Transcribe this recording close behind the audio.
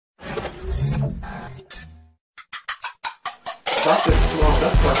bought this small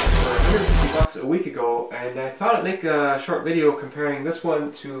dust collector for $150 a week ago, and I thought I'd make a short video comparing this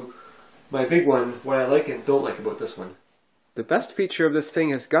one to my big one, what I like and don't like about this one. The best feature of this thing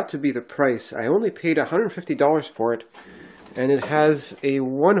has got to be the price. I only paid $150 for it, and it has a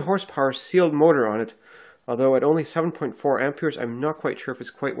 1 horsepower sealed motor on it. Although at only 7.4 amperes, I'm not quite sure if it's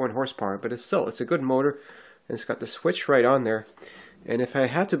quite 1 horsepower, but it's a good motor, and it's got the switch right on there. And if I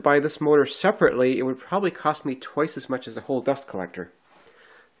had to buy this motor separately, it would probably cost me twice as much as the whole dust collector.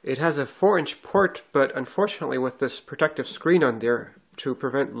 It has a 4-inch port, but unfortunately with this protective screen on there to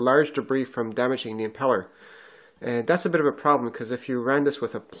prevent large debris from damaging the impeller. And that's a bit of a problem, because if you ran this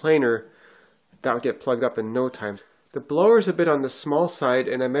with a planer, that would get plugged up in no time. The blower is a bit on the small side,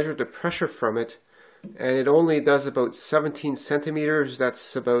 and I measured the pressure from it, and it only does about 17 centimeters,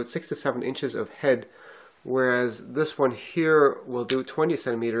 that's about 6 to 7 inches of head. Whereas this one here will do 20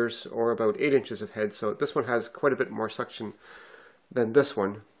 centimeters or about 8 inches of head, so this one has quite a bit more suction than this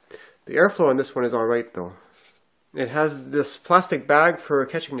one. The airflow on this one is alright though. It has this plastic bag for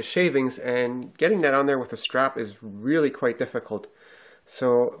catching the shavings, and getting that on there with a strap is really quite difficult.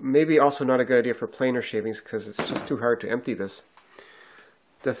 So maybe also not a good idea for planer shavings, because it's just too hard to empty this.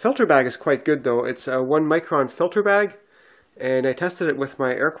 The filter bag is quite good though. It's a 1 micron filter bag. And I tested it with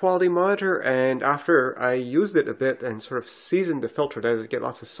my air quality monitor, and after I used it a bit and sort of seasoned the filter, that is, get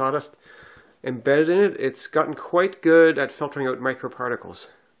lots of sawdust embedded in it, it's gotten quite good at filtering out microparticles.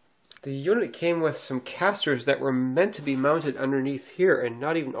 The unit came with some casters that were meant to be mounted underneath here and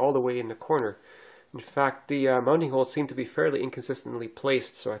not even all the way in the corner. In fact, the mounting holes seem to be fairly inconsistently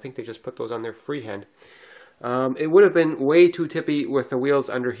placed, so I think they just put those on there freehand. It would have been way too tippy with the wheels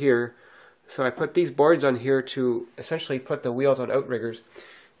under here. So I put these boards on here to essentially put the wheels on outriggers,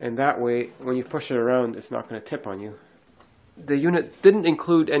 and that way when you push it around it's not going to tip on you. The unit didn't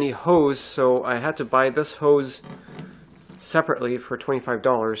include any hose, so I had to buy this hose separately for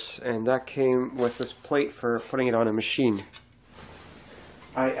 $25, and that came with this plate for putting it on a machine.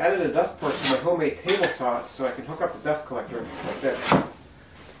 I added a dust port to my homemade table saw so I can hook up the dust collector like this.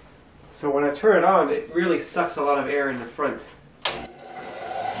 So when I turn it on, it really sucks a lot of air in the front.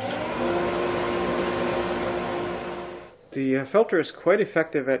 The filter is quite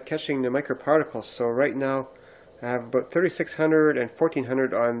effective at catching the microparticles, so right now I have about 3600 and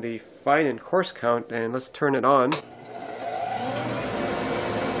 1400 on the fine and coarse count, and let's turn it on.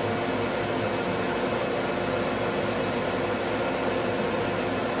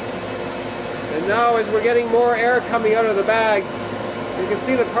 And now as we're getting more air coming out of the bag, you can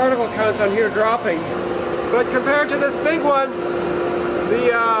see the particle counts on here dropping. But compared to this big one,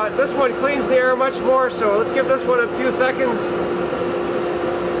 this one cleans the air much more, so let's give this one a few seconds.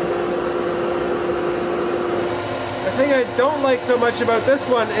 The thing I don't like so much about this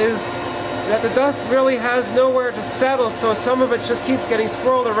one is that the dust really has nowhere to settle, so some of it just keeps getting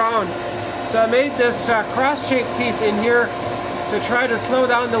swirled around. So I made this cross-shaped piece in here to try to slow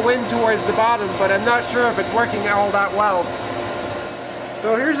down the wind towards the bottom, but I'm not sure if it's working all that well.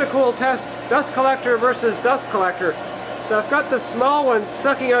 So here's a cool test, dust collector versus dust collector. So I've got the small one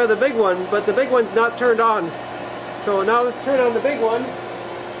sucking out of the big one, but the big one's not turned on. So now let's turn on the big one.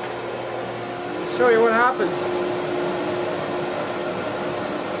 Show you what happens.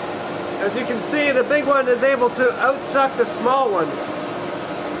 As you can see, the big one is able to outsuck the small one.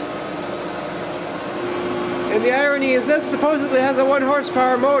 And the irony is this supposedly has a 1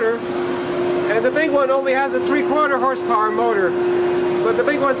 horsepower motor, and the big one only has a 3/4 horsepower motor. But the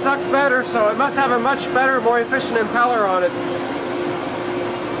big one sucks better, so it must have a much better, more efficient impeller on it.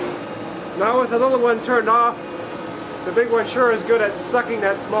 Now with the little one turned off, the big one sure is good at sucking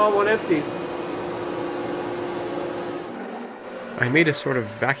that small one empty. I made a sort of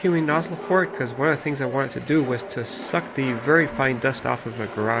vacuuming nozzle for it because one of the things I wanted to do was to suck the very fine dust off of a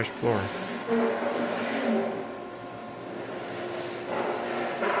garage floor.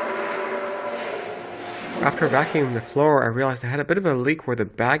 After vacuuming the floor, I realized I had a bit of a leak where the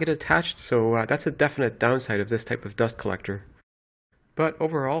bag had attached, so that's a definite downside of this type of dust collector. But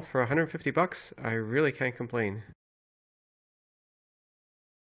overall, for $150, I really can't complain.